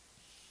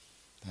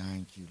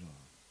Thank you,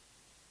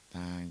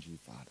 Lord. Thank you,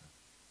 Father.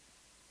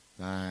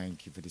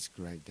 Thank you for this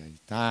great day.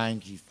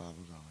 Thank you,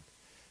 Father God.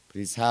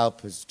 Please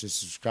help us to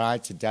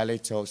subscribe to Daily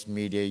Talks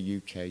Media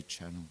UK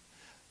channel.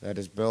 Let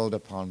us build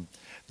upon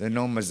the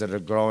numbers that are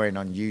growing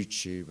on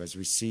YouTube as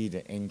we see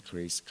the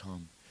increase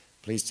come.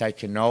 Please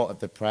take a note of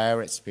the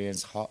Prayer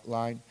Experience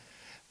hotline.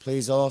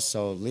 Please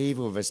also leave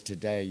with us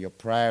today your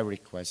prayer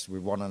requests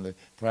with one of the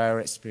Prayer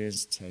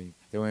Experience team,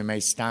 that we may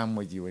stand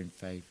with you in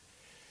faith.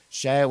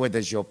 Share with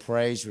us your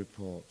praise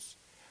reports.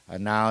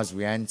 And now as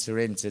we enter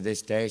into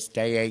this day, it's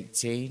day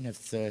 18 of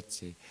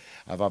 30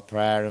 of our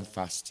prayer and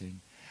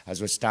fasting. As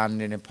we're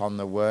standing upon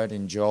the word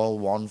in Joel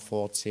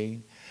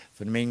 1:14,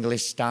 from the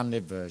English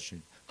Standard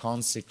Version,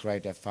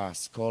 consecrate a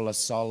fast, call a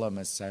solemn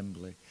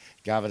assembly,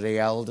 gather the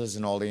elders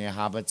and all the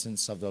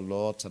inhabitants of the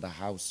Lord to the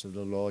house of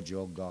the Lord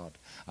your God,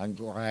 and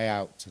cry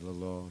out to the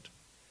Lord.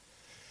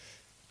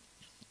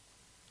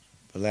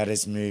 But let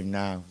us move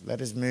now.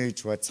 Let us move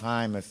to a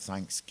time of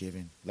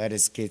thanksgiving. Let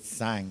us give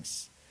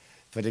thanks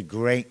for the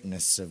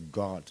greatness of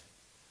God,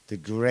 the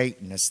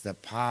greatness, the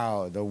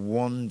power, the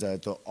wonder,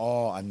 the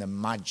awe, and the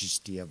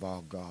majesty of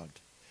our God.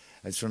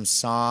 It's from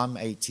Psalm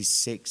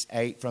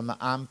 86:8 from the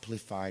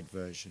Amplified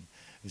Version.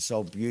 It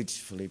so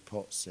beautifully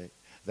puts it.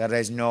 There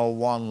is no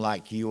one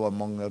like you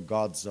among the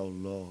gods, O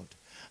Lord,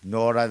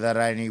 nor are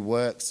there any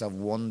works of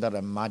wonder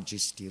and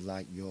majesty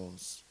like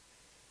yours.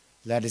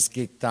 Let us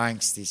give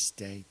thanks this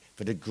day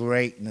for the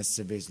greatness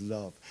of his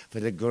love, for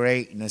the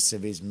greatness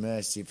of his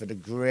mercy, for the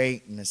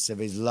greatness of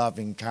his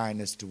loving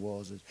kindness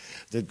towards us,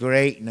 the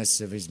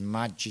greatness of his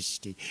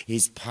majesty,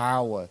 his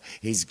power,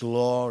 his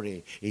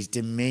glory, his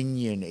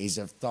dominion, his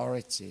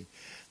authority,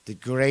 the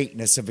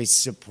greatness of his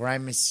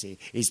supremacy,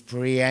 his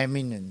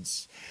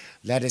preeminence.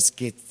 Let us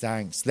give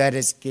thanks. Let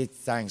us give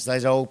thanks.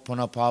 Let's open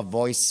up our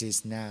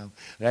voices now.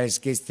 Let us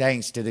give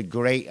thanks to the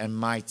great and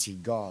mighty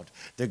God.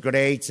 The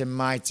great and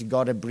mighty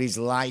God who breathes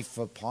life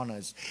upon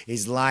us.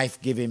 His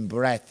life-giving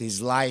breath,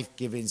 his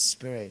life-giving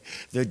spirit.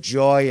 The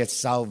joy of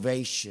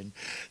salvation.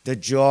 The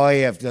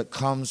joy that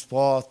comes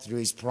forth through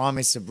his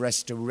promise of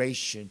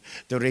restoration.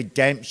 The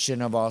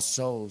redemption of our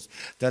souls.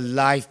 The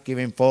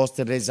life-giving force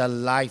that is a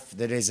life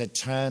that is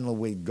eternal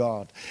with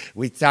God.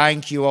 We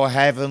thank you, O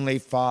Heavenly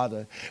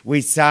Father.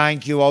 We thank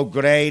you, O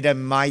great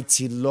and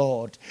mighty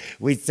Lord.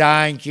 We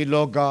thank you,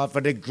 Lord God, for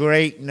the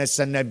greatness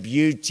and the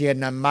beauty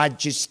and the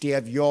majesty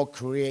of your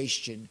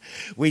creation.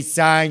 We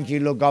thank you,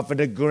 Lord God, for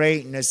the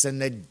greatness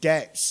and the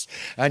depths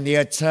and the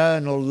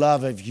eternal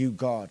love of you,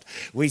 God.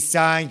 We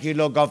thank you,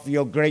 Lord God, for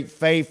your great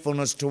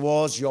faithfulness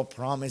towards your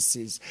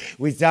promises.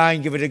 We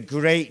thank you for the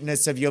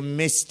greatness of your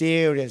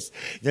mysteries,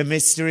 the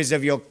mysteries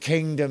of your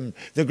kingdom,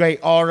 the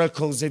great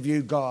oracles of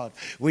you, God.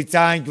 We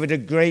thank you for the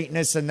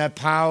greatness and the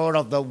power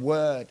of the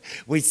word.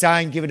 We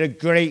thank you for the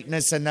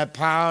greatness and the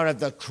power of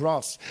the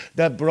cross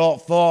that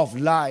brought forth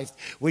life.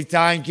 We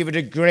thank you for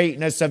the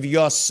greatness of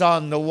your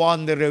Son, the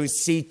one that is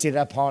seated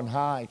upon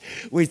high.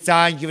 We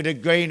thank you for the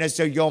greatness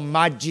of your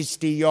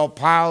majesty, your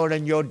power,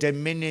 and your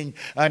dominion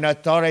and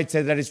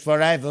authority that is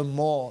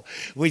forevermore.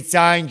 We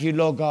thank you,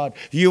 Lord God.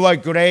 You are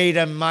great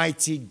and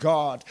mighty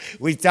God.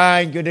 We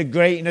thank you for the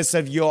greatness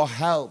of your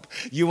help.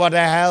 You are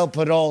the help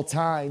at all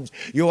times.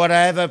 You are the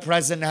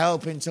ever-present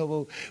help in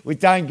trouble. We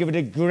thank you for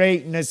the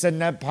greatness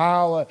and the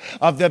power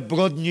of the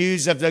good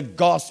news of the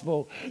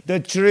gospel, the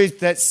truth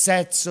that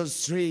sets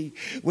us free.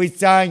 We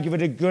thank you for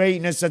the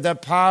greatness of the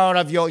power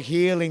of your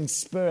healing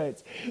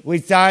spirit. We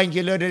thank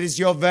you, Lord, it is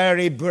your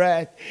very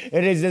breath.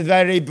 It is the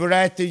very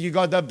breath that you,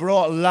 God, that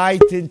brought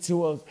light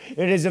into us.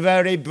 It is the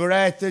very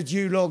breath that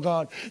you, Lord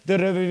God, that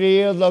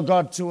revealed, Lord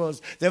God, to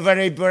us. The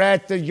very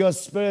breath that your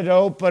spirit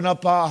opened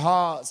up our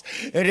hearts.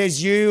 It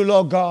is you,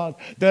 Lord God,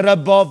 that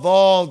above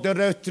all, that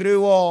are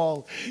through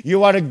all.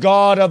 You are a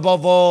God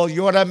above all.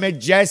 You are a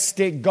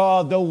majestic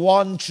God, the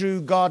one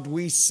true God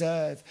we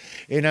serve.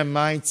 In the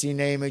mighty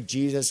name of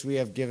Jesus, we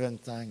have given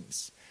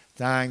thanks.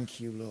 Thank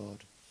you,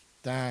 Lord.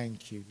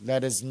 Thank you.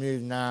 Let us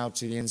move now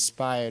to the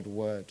inspired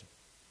word.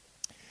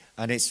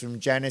 And it's from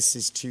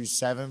Genesis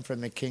 2:7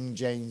 from the King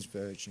James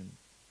Version.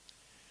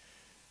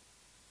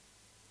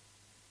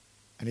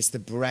 And it's the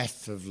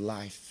breath of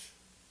life.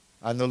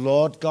 And the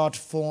Lord God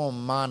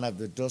formed man of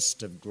the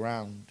dust of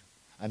ground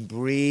and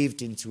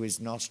breathed into his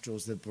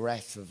nostrils the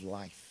breath of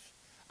life.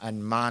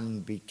 And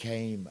man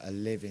became a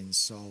living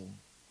soul.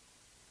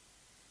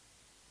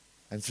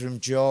 And from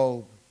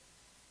Job,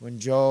 when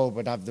Job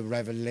would have the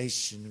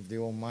revelation of the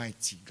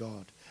Almighty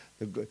God,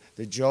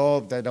 the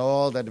Job that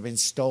all that had been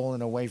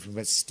stolen away from,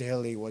 but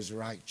still he was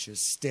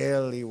righteous,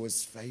 still he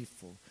was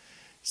faithful,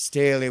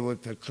 still he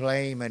would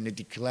proclaim and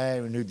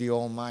declare who the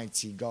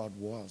Almighty God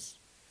was.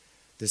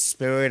 The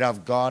Spirit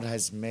of God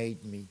has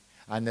made me,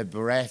 and the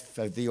breath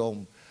of the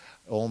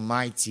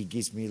Almighty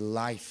gives me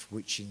life,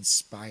 which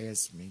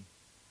inspires me.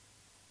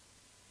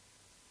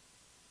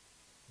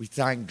 We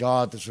thank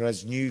God that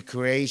as new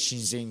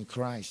creations in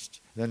Christ,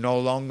 that no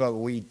longer are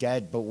we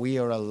dead, but we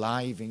are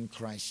alive in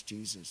Christ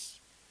Jesus.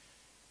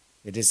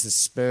 It is the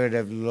Spirit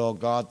of the Lord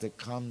God that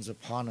comes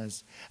upon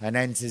us and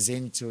enters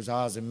into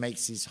us and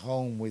makes his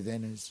home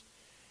within us.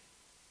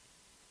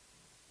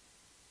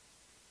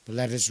 But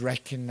let us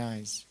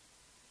recognize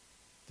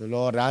the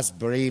Lord has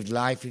breathed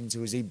life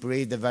into us. He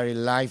breathed the very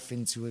life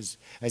into us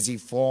as he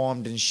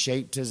formed and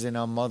shaped us in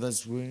our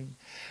mother's womb,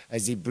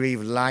 as he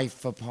breathed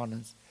life upon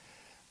us.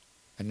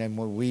 And then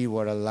when we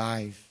were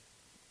alive,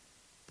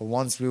 but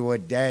once we were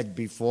dead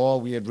before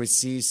we had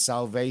received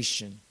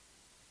salvation,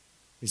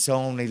 it's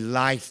only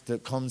life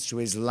that comes through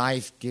his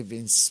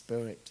life-giving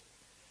spirit.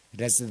 It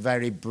has the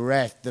very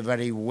breath, the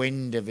very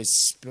wind of his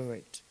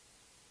spirit,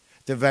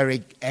 the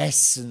very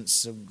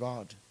essence of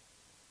God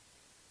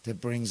that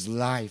brings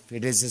life.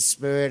 It is the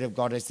Spirit of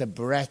God, it's the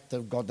breath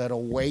of God that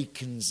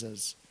awakens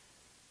us.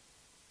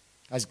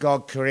 As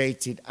God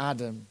created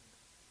Adam,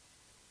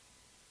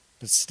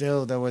 but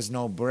still there was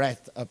no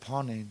breath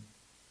upon him.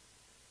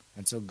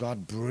 And so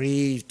God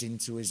breathed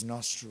into his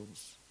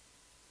nostrils.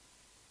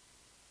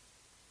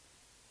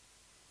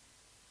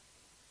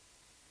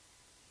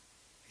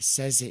 It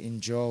says it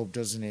in Job,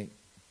 doesn't it?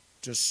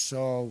 Just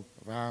so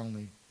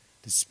roundly.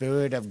 The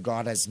Spirit of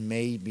God has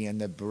made me,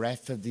 and the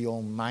breath of the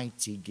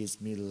Almighty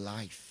gives me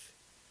life.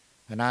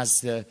 And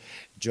as the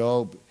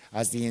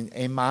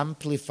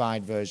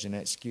Amplified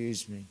version,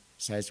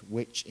 says,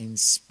 which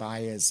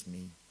inspires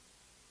me.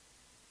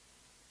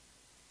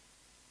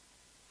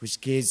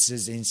 Which gives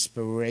us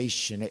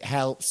inspiration. It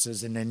helps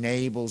us and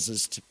enables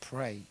us to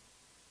pray.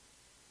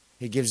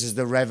 It gives us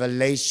the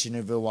revelation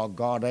of who our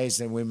God is,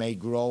 and we may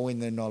grow in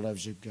the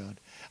knowledge of God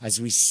as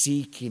we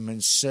seek him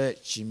and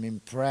search him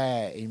in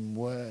prayer, in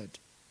word.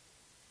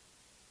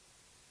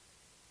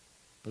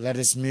 But let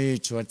us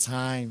move to a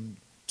time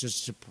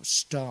just to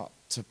stop,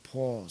 to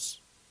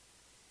pause.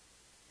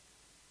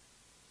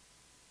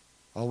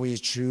 Are we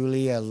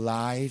truly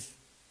alive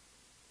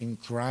in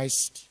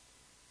Christ?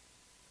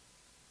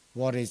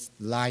 What is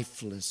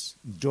lifeless,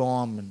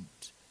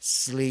 dormant,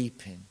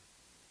 sleeping?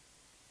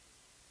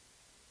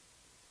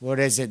 What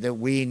is it that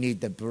we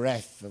need the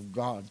breath of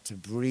God to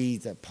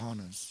breathe upon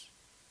us?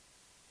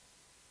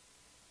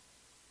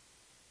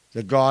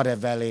 The God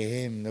of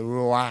Elohim, the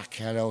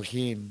Ruach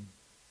Elohim,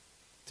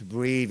 to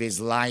breathe his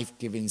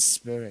life-giving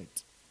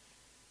spirit,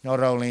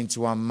 not only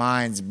into our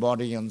minds,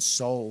 body, and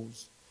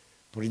souls,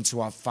 but into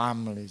our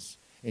families,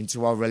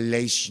 into our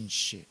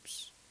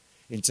relationships,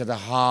 into the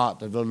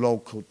heart of the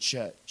local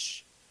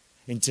church,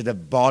 into the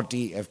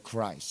body of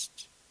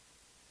Christ,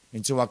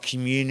 into our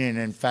communion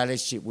and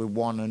fellowship with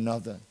one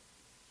another.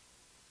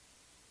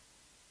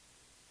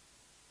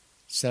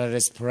 So let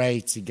us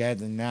pray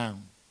together now.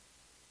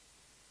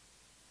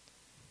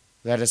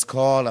 Let us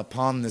call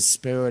upon the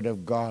Spirit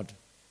of God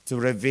to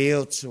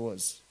reveal to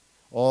us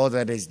all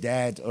that is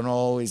dead and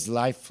all is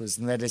lifeless.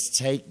 And let us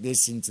take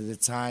this into the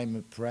time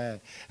of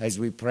prayer as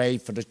we pray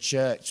for the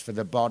church, for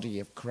the body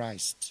of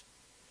Christ.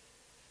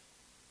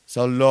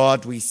 So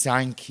Lord, we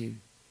thank you.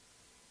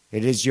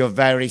 It is your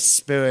very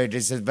Spirit, it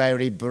is the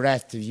very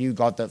breath of you,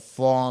 God, that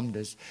formed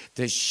us,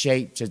 that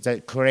shaped us,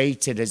 that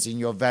created us in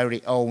your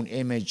very own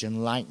image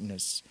and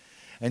likeness,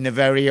 in the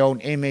very own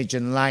image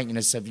and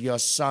likeness of your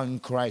Son,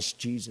 Christ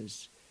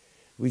Jesus.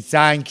 We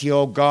thank you,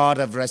 O God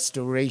of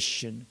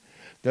restoration,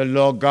 the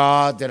Lord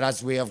God, that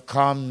as we have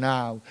come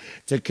now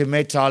to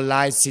commit our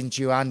lives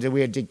into your hand,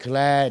 we have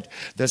declared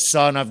the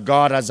Son of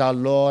God as our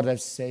Lord and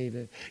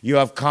Savior. You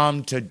have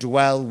come to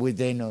dwell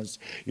within us.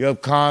 You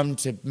have come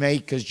to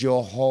make us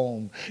your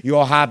home,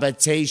 your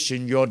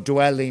habitation, your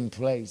dwelling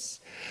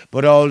place.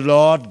 But, O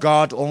Lord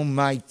God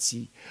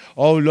Almighty,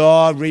 O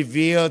Lord,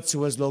 reveal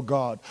to us, Lord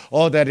God,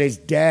 all that is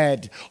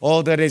dead,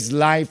 all that is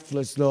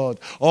lifeless, Lord.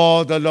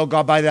 All the, Lord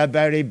God, by the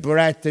very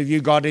breath of you,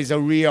 God, is a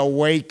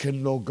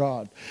reawakened, Lord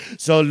God.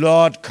 So,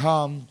 Lord,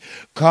 come,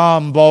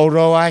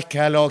 Boroek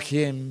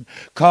Elohim,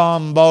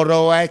 come,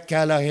 Boroek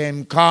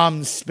Elohim,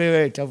 come,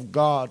 Spirit of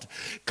God,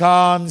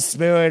 come,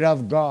 Spirit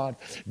of God.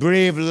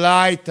 Breathe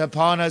light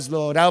upon us,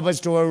 Lord. Help us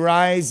to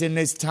arise in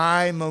this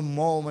time and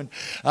moment.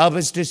 Help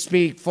us to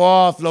speak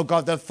forth, Lord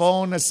God, the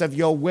fullness of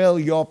your will,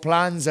 your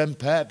plans and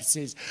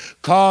purposes.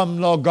 Come,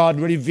 Lord God,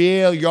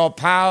 reveal your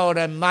power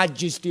and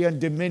majesty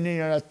and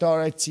dominion and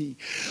authority.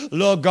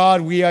 Lord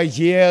God, we are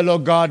here,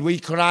 Lord God. We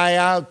cry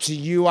out to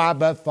you,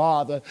 Abba,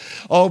 Father.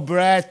 O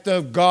breath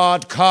of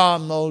God,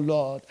 come, O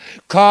Lord.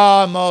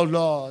 Come, O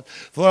Lord.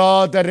 For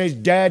all that is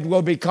dead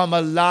will become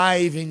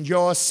alive in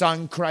your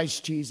Son,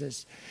 Christ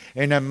Jesus.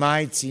 In the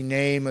mighty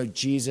name of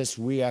Jesus,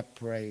 we have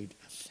prayed.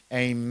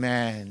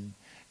 Amen.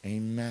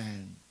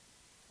 Amen.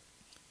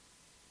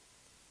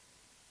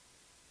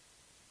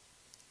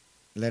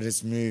 Let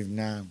us move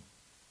now.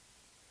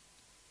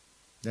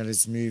 Let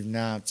us move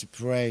now to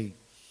pray,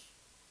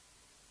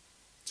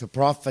 to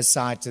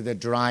prophesy to the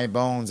dry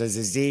bones, as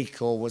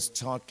Ezekiel was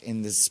taught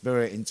in the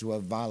spirit into a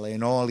valley,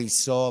 and all he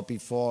saw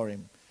before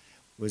him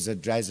was a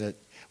desert,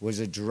 was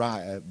a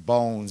dry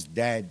bones,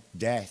 dead,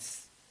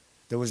 death.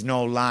 There was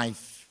no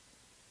life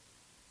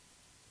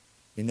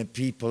in the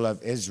people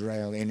of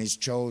Israel, in his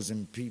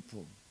chosen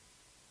people.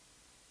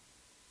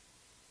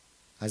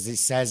 As it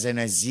says in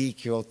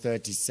Ezekiel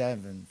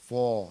 37,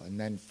 4 and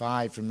then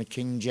 5 from the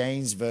King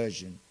James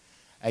Version.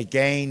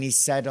 Again he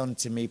said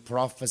unto me,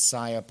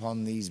 prophesy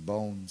upon these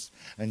bones,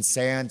 and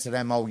say unto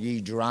them, O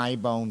ye dry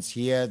bones,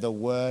 hear the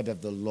word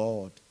of the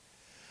Lord.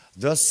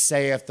 Thus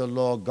saith the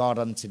Lord God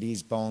unto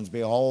these bones,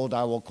 behold,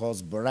 I will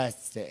cause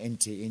breath to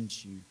enter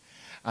into you,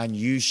 and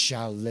you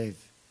shall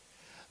live.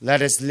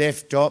 Let us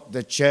lift up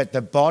the church,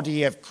 the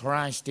body of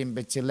Christ in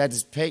particular. Let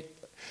us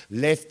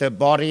lift the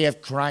body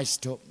of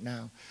Christ up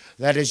now.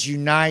 Let us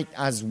unite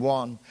as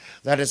one.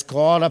 Let us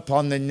call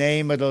upon the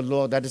name of the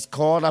Lord. Let us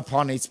call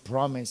upon his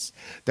promise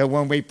that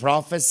when we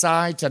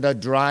prophesy to the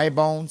dry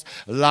bones,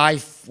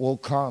 life will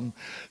come.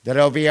 That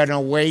there will be an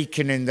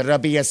awakening. That there will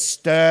be a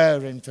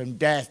stirring from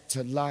death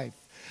to life.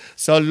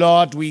 So,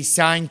 Lord, we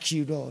thank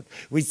you, Lord.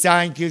 We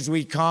thank you as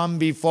we come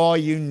before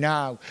you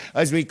now,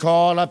 as we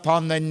call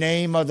upon the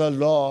name of the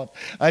Lord,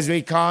 as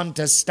we come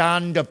to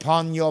stand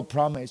upon your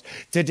promise,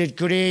 to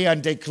decree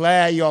and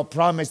declare your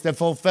promise, the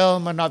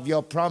fulfillment of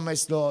your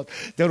promise, Lord,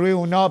 that we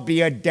will not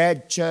be a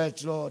dead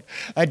church, Lord,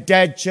 a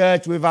dead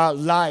church without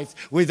life,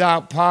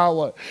 without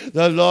power.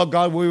 The Lord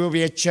God, we will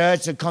be a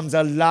church that comes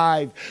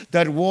alive,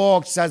 that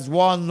walks as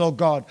one, Lord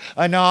God,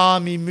 an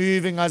army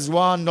moving as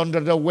one under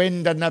the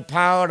wind and the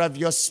power of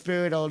your Spirit,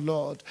 oh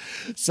Lord.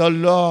 So,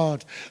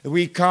 Lord,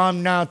 we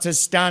come now to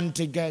stand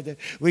together.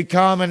 We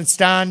come and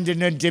stand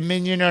in a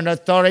dominion and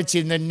authority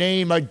in the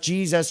name of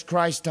Jesus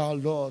Christ, our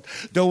Lord,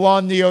 the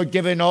one that you're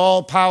given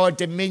all power,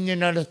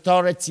 dominion, and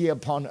authority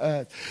upon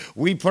earth.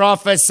 We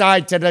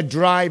prophesy to the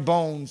dry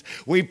bones.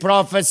 We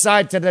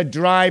prophesy to the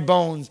dry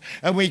bones,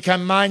 and we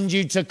command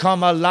you to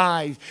come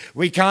alive.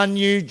 We command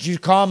you to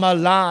come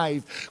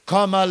alive.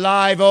 Come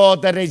alive, all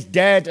that is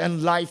dead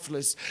and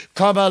lifeless.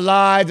 Come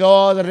alive,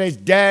 all that is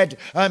dead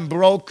and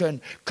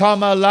broken.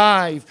 Come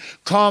alive,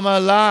 come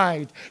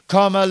alive,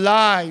 come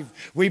alive.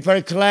 We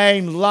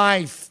proclaim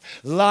life,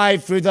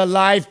 life through the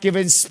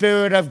life-giving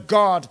Spirit of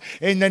God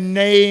in the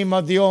name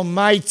of the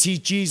Almighty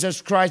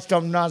Jesus Christ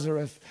of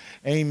Nazareth.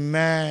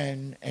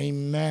 Amen,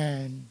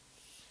 amen.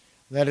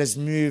 Let us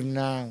move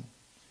now.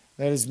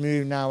 Let us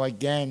move now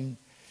again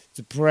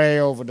to pray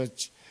over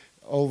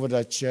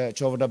the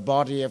church, over the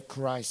body of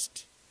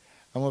Christ.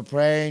 And we're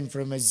praying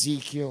from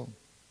Ezekiel.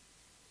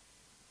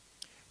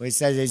 It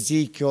says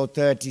Ezekiel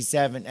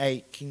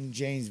 37:8, King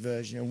James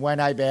Version. And when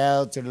I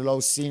beheld, to the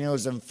low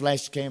sinews and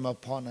flesh came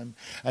upon them,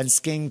 and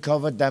skin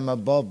covered them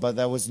above, but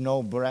there was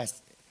no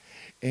breath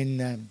in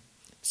them.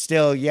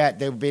 Still yet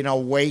they've been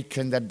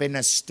awakened, there'd been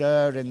a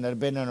stirring,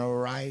 there'd been an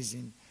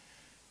arising.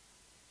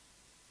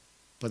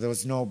 But there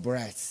was no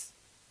breath.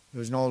 There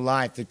was no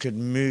life that could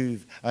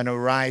move and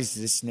arise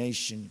this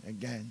nation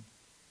again.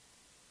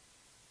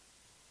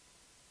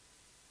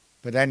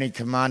 But then he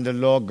commanded,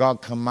 Lord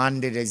God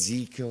commanded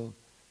Ezekiel.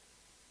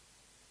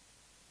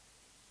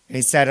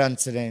 He said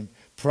unto them,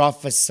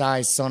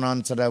 prophesy, son,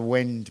 unto the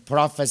wind.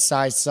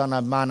 Prophesy, son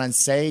of man, and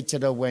say to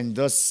the wind,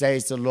 thus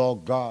says the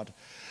Lord God,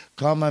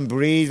 come and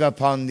breathe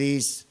upon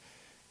these,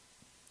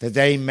 that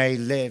they may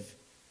live.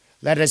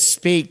 Let us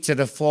speak to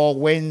the four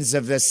winds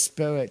of the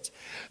Spirit.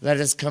 Let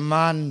us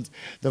command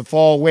the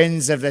four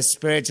winds of the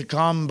Spirit to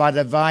come by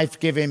the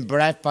life-giving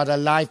breath, by the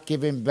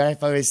life-giving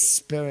breath of his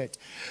Spirit,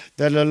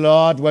 that the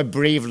Lord would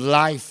breathe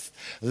life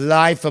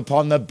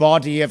upon the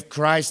body of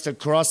Christ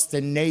across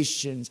the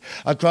nations,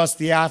 across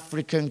the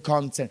African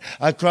continent,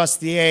 across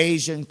the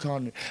Asian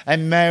continent,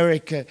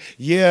 America,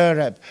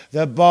 Europe,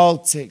 the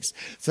Baltics,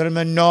 from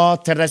the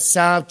north to the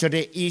south, to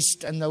the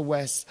east and the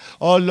west.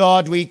 Oh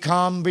Lord, we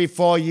come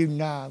before you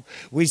now.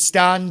 We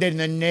stand in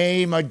the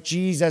name of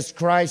Jesus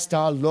Christ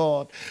our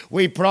Lord.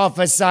 We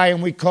prophesy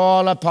and we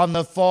call upon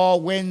the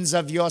four winds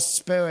of your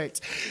Spirit.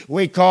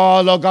 We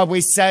call, oh God,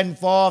 we send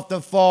forth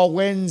the four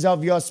winds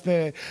of your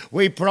Spirit.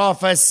 We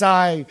prophesy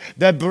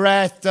the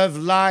breath of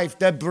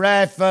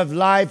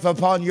life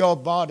upon your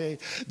body,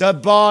 the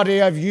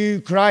body of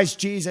you, Christ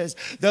Jesus,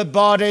 the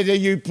body that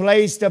you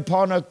placed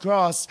upon a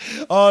cross.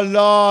 Oh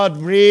Lord,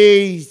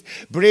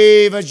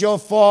 breathe as your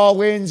four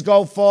winds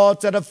go forth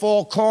to the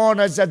four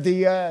corners of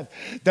the earth,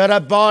 that a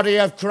body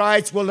of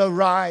Christ will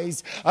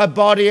arise. A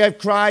body of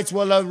Christ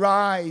will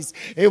arise.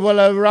 It will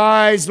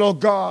arise, Lord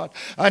God,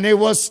 and it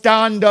will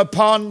stand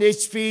upon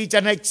its feet,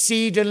 an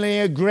exceedingly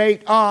a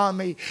great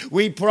army.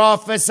 We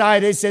prophesy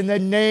this in the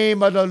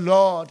name of the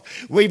Lord.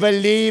 We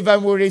believe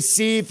and we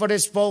receive for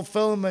this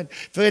fulfillment.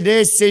 For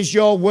this is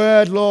your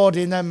word, Lord,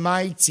 in the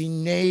mighty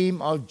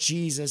name of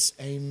Jesus.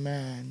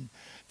 Amen.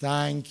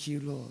 Thank you,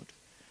 Lord.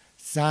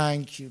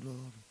 Thank you,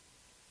 Lord.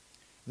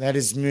 Let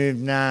us move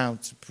now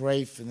to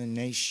pray for the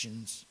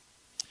nations.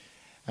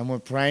 And we're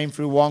praying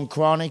through 1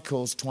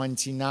 Chronicles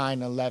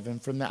 29:11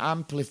 from the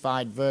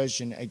Amplified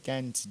Version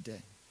again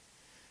today.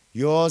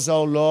 Yours,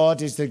 O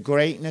Lord, is the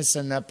greatness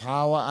and the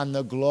power and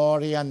the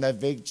glory and the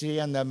victory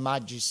and the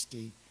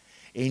majesty.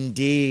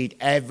 Indeed,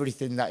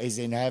 everything that is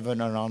in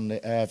heaven and on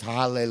the earth.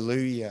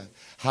 Hallelujah.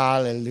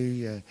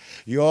 Hallelujah.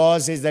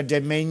 Yours is the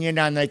dominion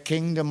and the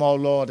kingdom, O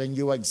Lord, and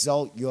you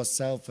exalt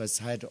yourself as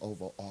head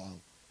over all.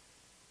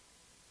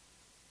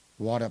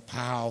 What a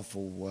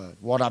powerful word.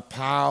 What a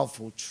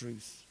powerful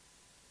truth.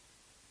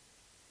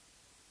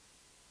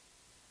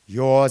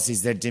 Yours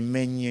is the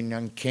dominion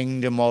and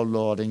kingdom, O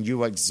Lord, and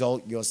you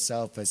exalt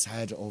yourself as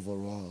head over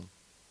all.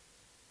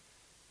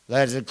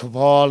 Let us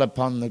call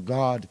upon the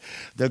God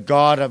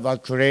of our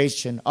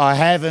creation. Our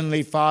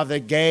heavenly Father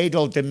gave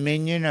all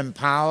dominion and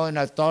power and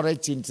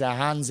authority into the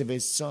hands of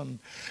his Son,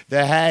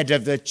 the head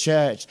of the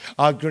church,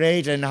 our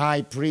great and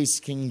high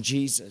priest, King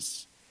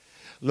Jesus.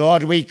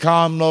 Lord, we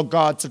come, Lord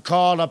God, to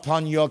call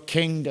upon your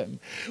kingdom.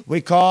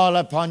 We call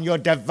upon your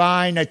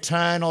divine,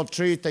 eternal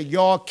truth that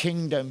your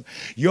kingdom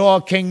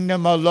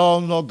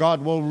alone, Lord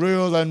God, will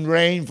rule and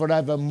reign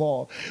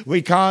forevermore.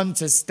 We come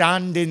to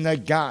stand in the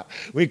gap.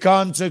 We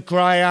come to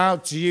cry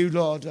out to you,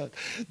 Lord.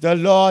 The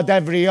Lord,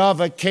 every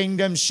other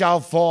kingdom shall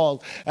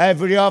fall.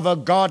 Every other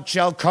God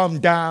shall come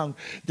down.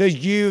 That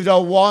you, the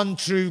one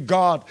true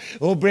God,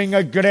 will bring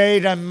a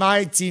great and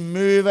mighty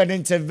move and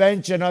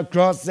intervention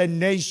across the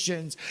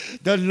nations.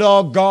 The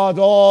Lord God,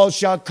 all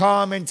shall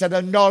come into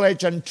the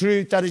knowledge and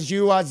truth that is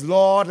you as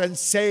Lord and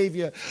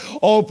Savior.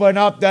 Open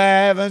up the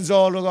heavens,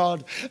 O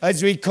Lord,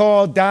 as we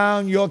call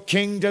down your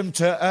kingdom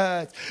to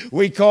earth.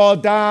 We call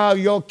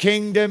down your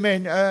kingdom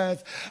in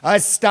earth.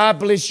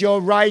 Establish your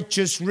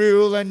righteous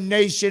rule and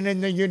nation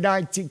in the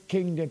United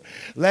Kingdom.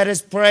 Let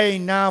us pray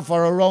now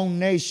for our own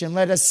nation.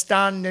 Let us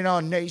stand in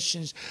our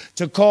nations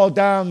to call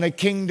down the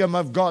kingdom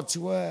of God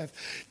to earth.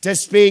 To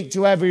speak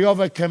to every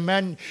other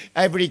command,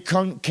 every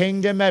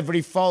kingdom,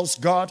 every false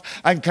god,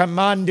 and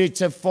command it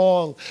to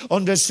fall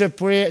under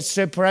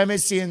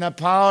supremacy and the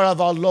power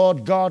of our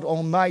Lord God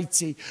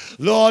Almighty.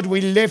 Lord,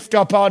 we lift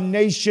up our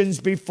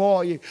nations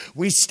before you.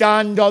 We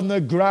stand on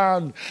the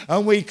ground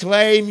and we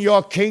claim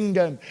your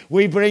kingdom.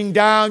 We bring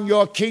down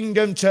your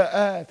kingdom to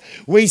earth.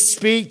 We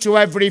speak to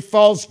every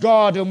false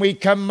god and we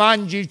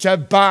command you to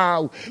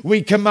bow.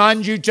 We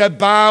command you to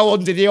bow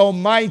under the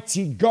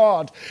Almighty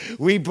God.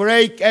 We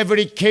break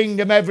every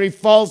kingdom, every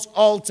false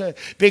altar,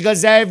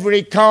 because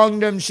every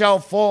kingdom shall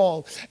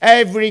fall.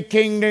 Every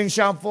kingdom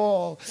shall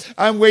fall.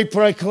 And we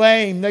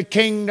proclaim the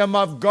kingdom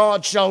of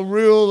God shall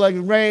rule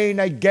and reign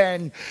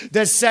again.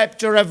 The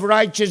scepter of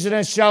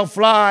righteousness shall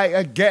fly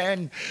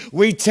again.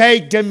 We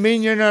take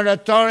dominion and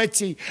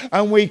authority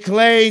and we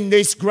claim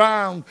this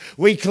ground.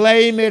 We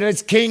claim it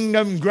as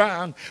kingdom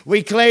ground.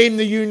 We claim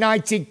the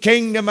United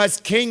Kingdom as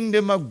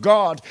kingdom of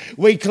God.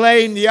 We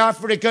claim the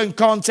African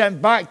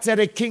continent back to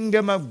the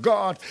kingdom of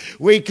God.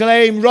 We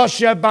claim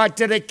Russia back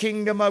to the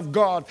kingdom of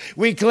God.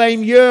 We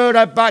claim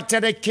Europe back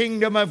to the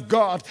kingdom of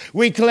God.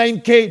 We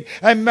claim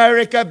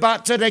America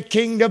back to the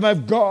kingdom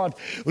of God.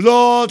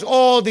 Lord,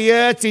 all the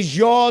earth is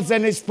yours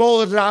and is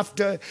full of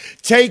laughter.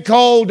 Take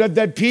hold of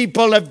the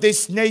people of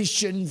this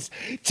nation.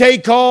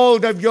 Take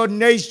hold of your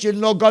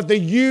nation, Lord God, that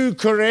you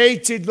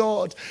created,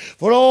 Lord.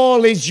 For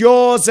all is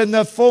yours and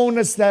the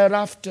fullness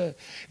thereafter.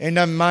 In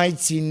the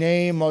mighty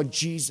name of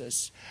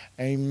Jesus.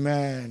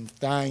 Amen.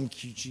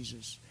 Thank you,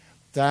 Jesus.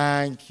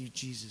 Thank you,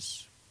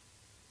 Jesus.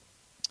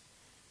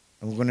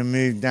 And we're going to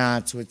move now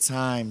to a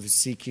time for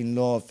seeking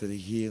Lord for the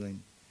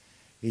healing.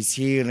 His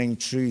healing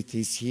truth,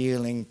 his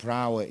healing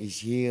power, his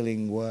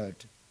healing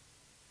word.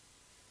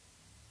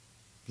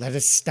 Let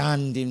us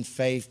stand in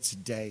faith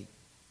today.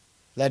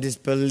 Let us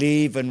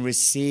believe and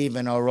receive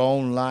in our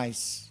own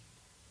lives,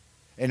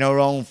 in our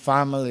own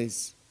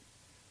families,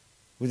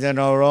 within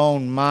our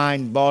own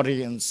mind,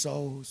 body, and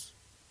souls.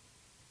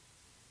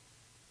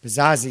 Because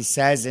as he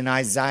says in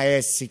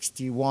Isaiah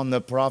 61,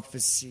 the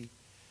prophecy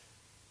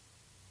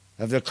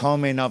of the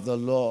coming of the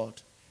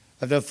Lord,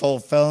 of the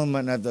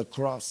fulfillment of the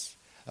cross,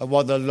 of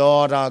what the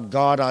Lord our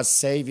God, our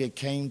Savior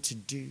came to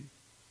do.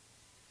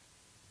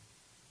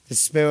 The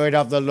Spirit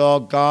of the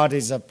Lord God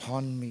is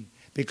upon me,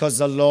 because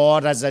the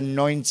Lord has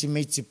anointed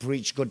me to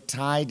preach good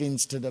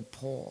tidings to the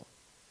poor.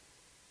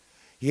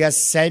 He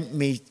has sent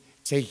me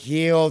to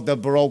heal the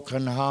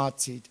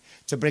brokenhearted,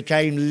 to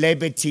proclaim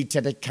liberty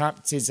to the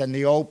captives and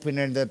the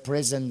opening of the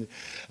prison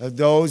of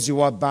those who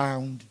are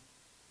bound.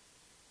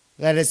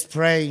 Let us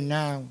pray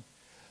now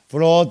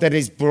for all that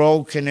is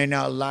broken in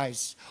our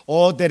lives,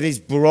 all that is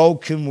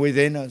broken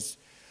within us.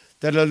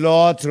 That the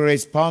Lord, through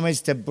his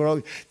promise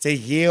to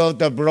heal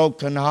the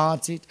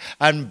brokenhearted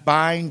and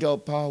bind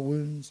up our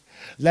wounds.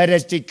 Let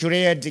us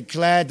decree and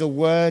declare the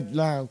word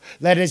now.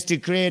 Let us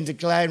decree and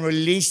declare and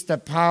release the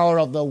power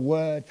of the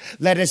word.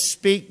 Let us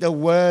speak the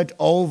word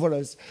over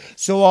us.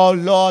 So, oh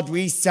Lord,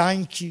 we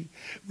thank you.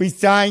 We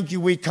thank you.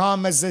 We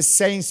come as the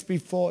saints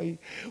before you.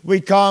 We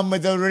come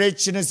with the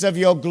richness of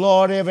your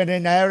glory, of an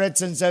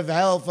inheritance of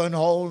health and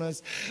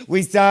wholeness.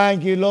 We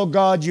thank you, Lord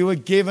God, you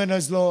have given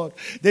us, Lord,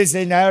 this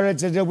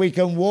inheritance that we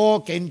can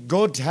walk in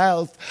good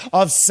health,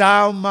 of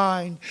sound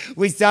mind.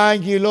 We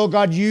thank you, Lord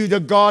God, you,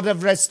 the God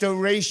of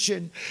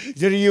restoration,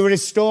 that you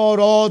restore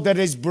all that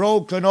is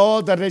broken,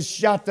 all that is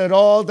shattered,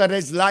 all that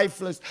is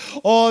lifeless,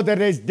 all that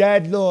is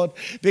dead, Lord,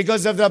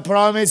 because of the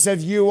promise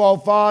of you, oh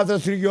Father,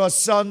 through your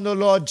Son, the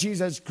Lord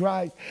Jesus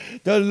Christ.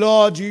 The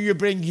Lord, you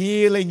bring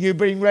healing, you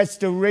bring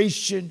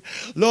restoration.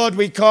 Lord,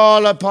 we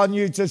call upon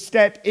you to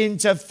step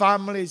into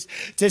families,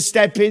 to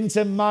step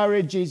into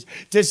marriages,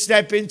 to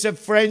step into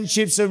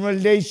friendships and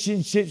relationships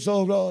relationships,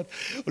 oh Lord.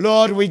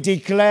 Lord, we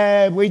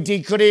declare, we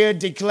decree and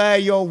declare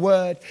your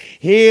word.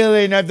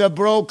 Healing of the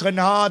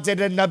brokenhearted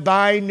and the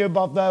binding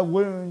of their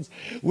wounds.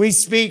 We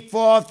speak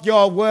forth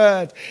your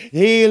word.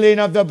 Healing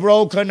of the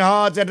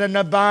brokenhearted and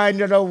the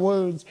binding of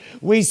wounds.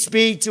 We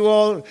speak to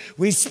all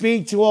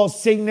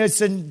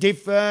sickness and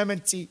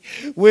deformity.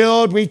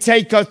 Lord, we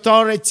take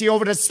authority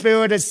over the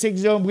spirit of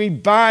sickness and we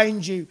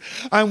bind you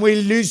and we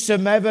loose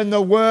from heaven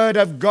the word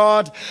of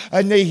God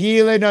and the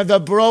healing of the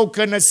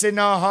brokenness in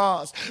our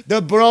hearts,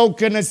 the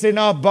brokenness in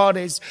our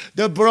bodies,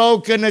 the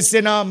brokenness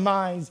in our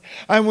minds.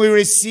 And we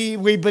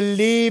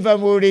believe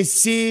and we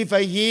receive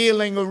a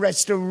healing and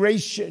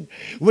restoration.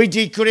 We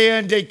decree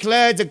and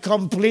declare the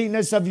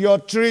completeness of your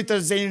truth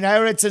as the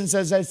inheritance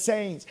as a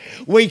saints.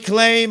 We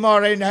claim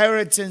our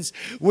inheritance.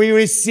 We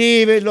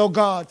receive it, Lord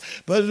God.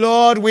 But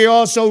Lord, we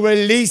also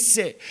release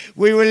it.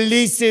 We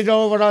release it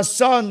over our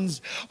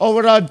sons,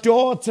 over our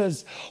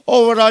daughters,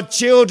 over our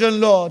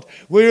children, Lord.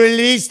 We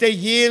release the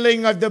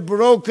healing of the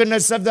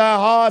brokenness of their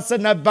hearts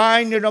and the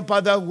binding up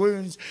of their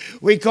wounds.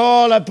 We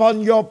call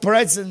upon your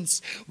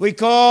presence. We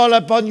call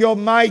upon your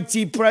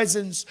mighty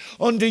presence.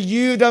 Under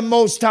you, the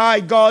Most High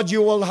God,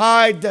 you will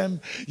hide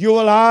them. You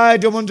will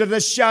hide them under the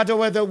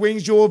shadow of the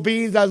wings. You will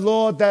be the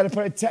Lord, their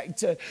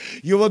protector.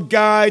 You will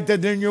guide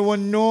them and you will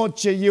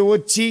nurture. You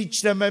will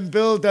teach them and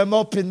build them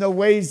up in the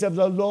ways of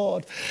the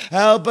Lord.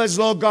 Help us,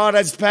 Lord God,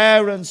 as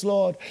parents,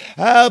 Lord.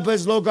 Help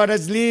us, Lord God,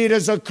 as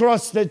leaders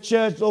across the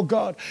church, Lord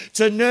God,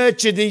 to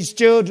nurture these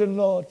children,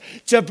 Lord,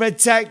 to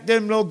protect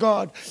them, Lord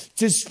God,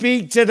 to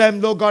speak to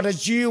them, Lord God,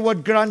 as you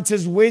would grant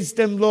us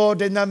wisdom,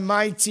 Lord, in the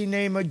mighty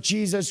name of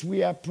Jesus we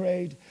have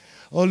prayed.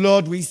 Oh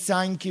Lord, we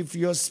thank you for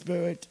your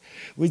spirit.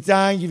 We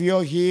thank you for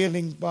your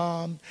healing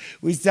balm.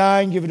 We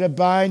thank you for the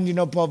binding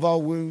up of our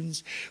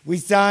wounds. We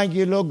thank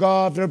you, Lord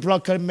God, for the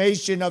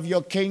proclamation of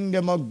your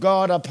kingdom of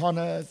God upon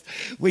earth.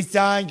 We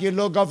thank you,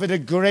 Lord God, for the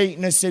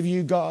greatness of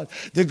you, God,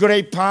 the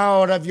great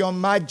power of your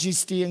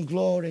majesty and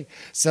glory.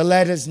 So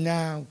let us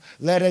now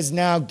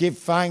give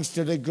thanks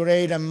to the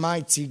great and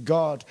mighty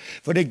God,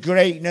 for the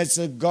greatness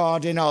of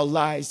God in our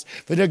lives,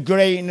 for the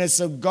greatness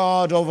of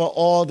God over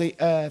all the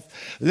earth.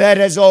 Let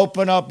us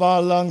open up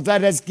our lungs.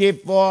 Let us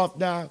give forth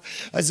now.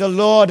 As the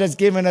Lord has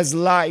given us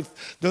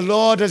life, the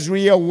Lord has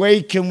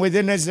reawakened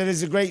within us. There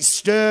is a great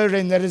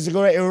stirring, there is a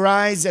great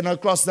rising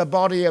across the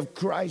body of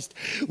Christ.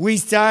 We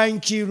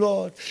thank you,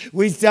 Lord.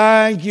 We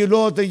thank you,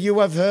 Lord, that you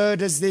have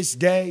heard us this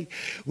day.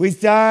 We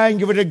thank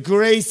you for the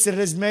grace that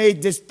has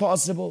made this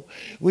possible.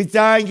 We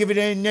thank you for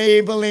the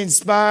enabling,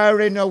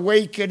 inspiring,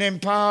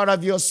 awakening power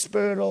of your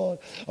Spirit, Lord.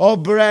 Oh,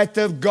 breath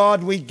of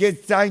God, we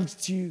give thanks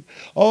to you.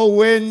 Oh,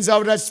 winds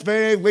of the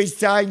Spirit, we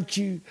thank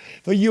you,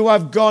 for you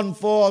have gone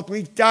forth.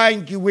 We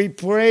thank you, we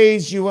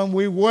praise you, and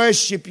we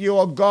worship you,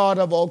 O God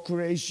of all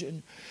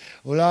creation.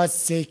 Oh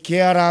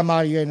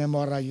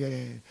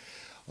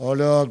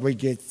Lord, we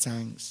give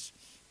thanks.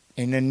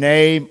 In the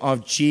name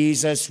of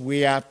Jesus,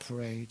 we have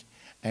prayed.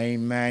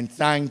 Amen.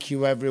 Thank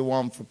you,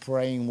 everyone, for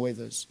praying with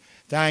us.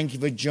 Thank you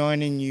for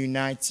joining,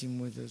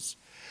 uniting with us.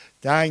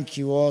 Thank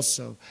you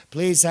also.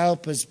 Please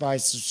help us by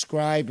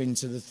subscribing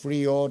to the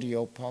free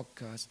audio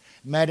podcast.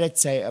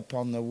 Meditate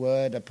upon the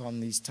word,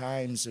 upon these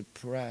times of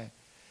prayer.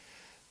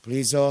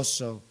 Please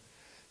also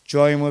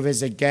join with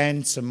us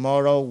again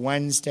tomorrow,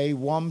 Wednesday,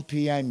 1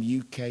 p.m.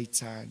 UK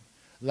time.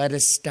 Let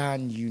us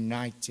stand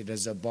united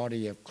as a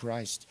body of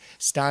Christ,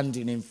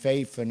 standing in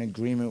faith and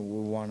agreement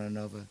with one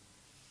another.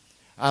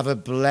 Have a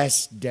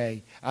blessed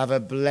day. Have a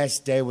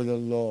blessed day with the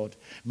Lord.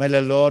 May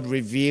the Lord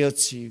reveal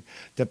to you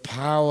the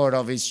power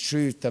of his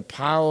truth, the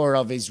power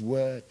of his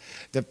word,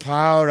 the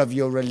power of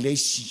your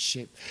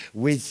relationship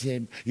with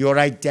him, your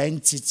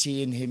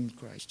identity in him,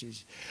 Christ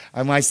Jesus.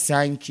 And I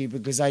thank you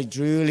because I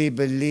truly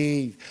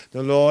believe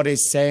the Lord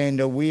is saying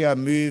that we are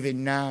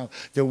moving now,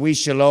 that we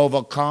shall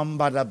overcome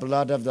by the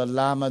blood of the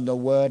Lamb and the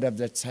word of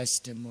the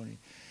testimony.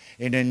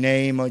 In the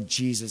name of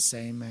Jesus,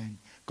 amen.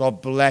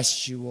 God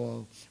bless you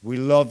all. We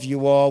love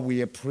you all.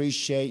 We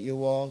appreciate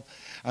you all.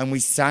 And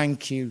we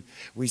thank you.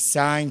 We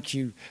thank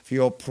you for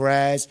your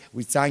prayers.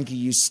 We thank you.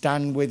 You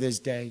stand with us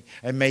today.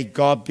 And may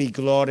God be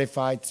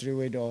glorified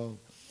through it all.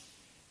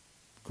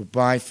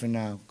 Goodbye for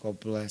now. God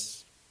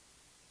bless.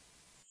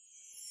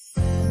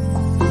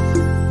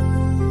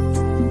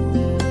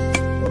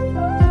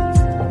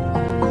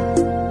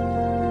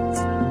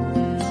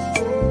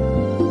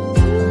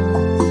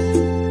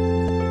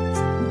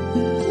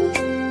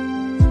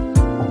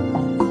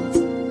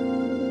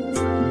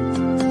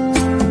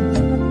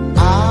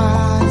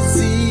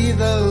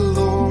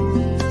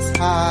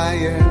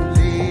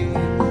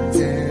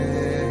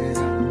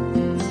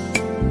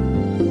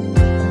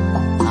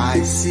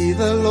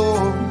 The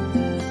Lord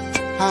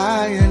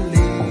high and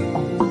lifted.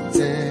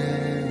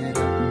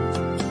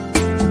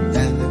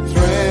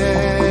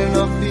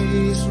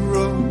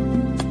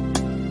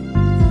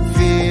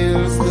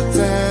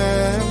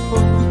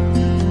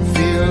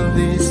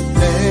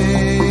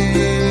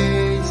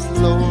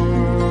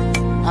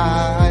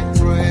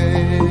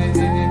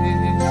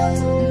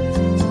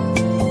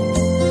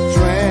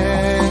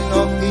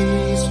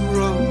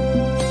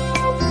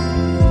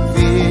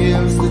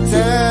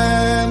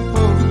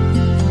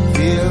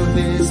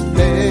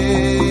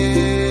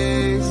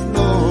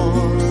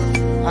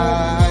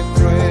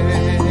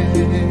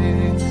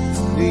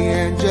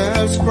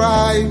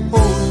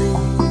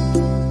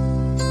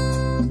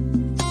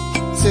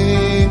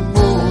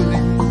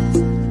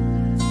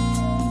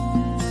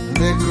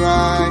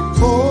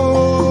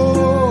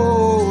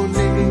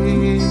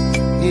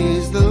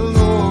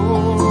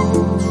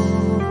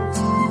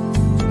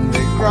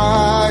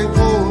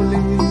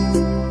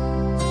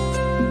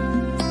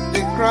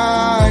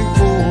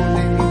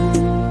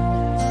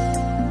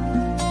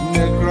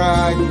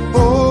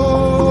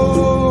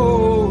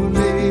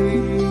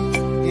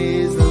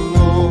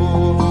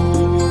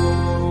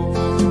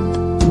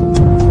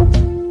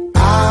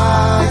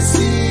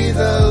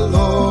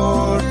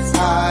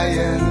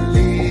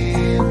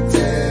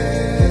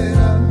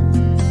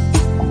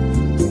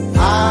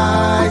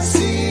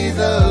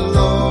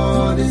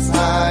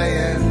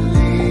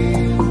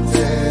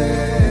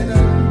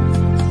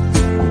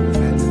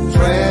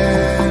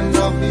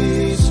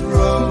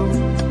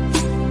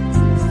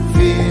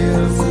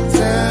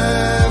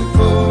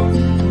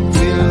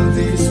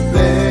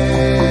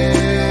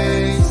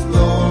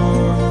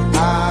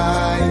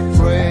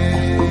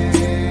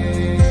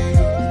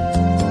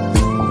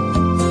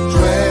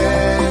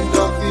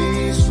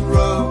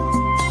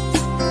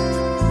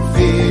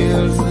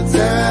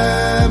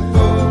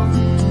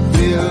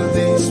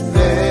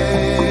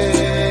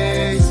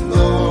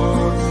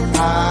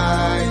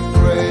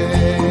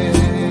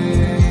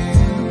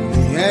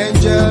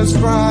 Jesus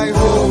Christ.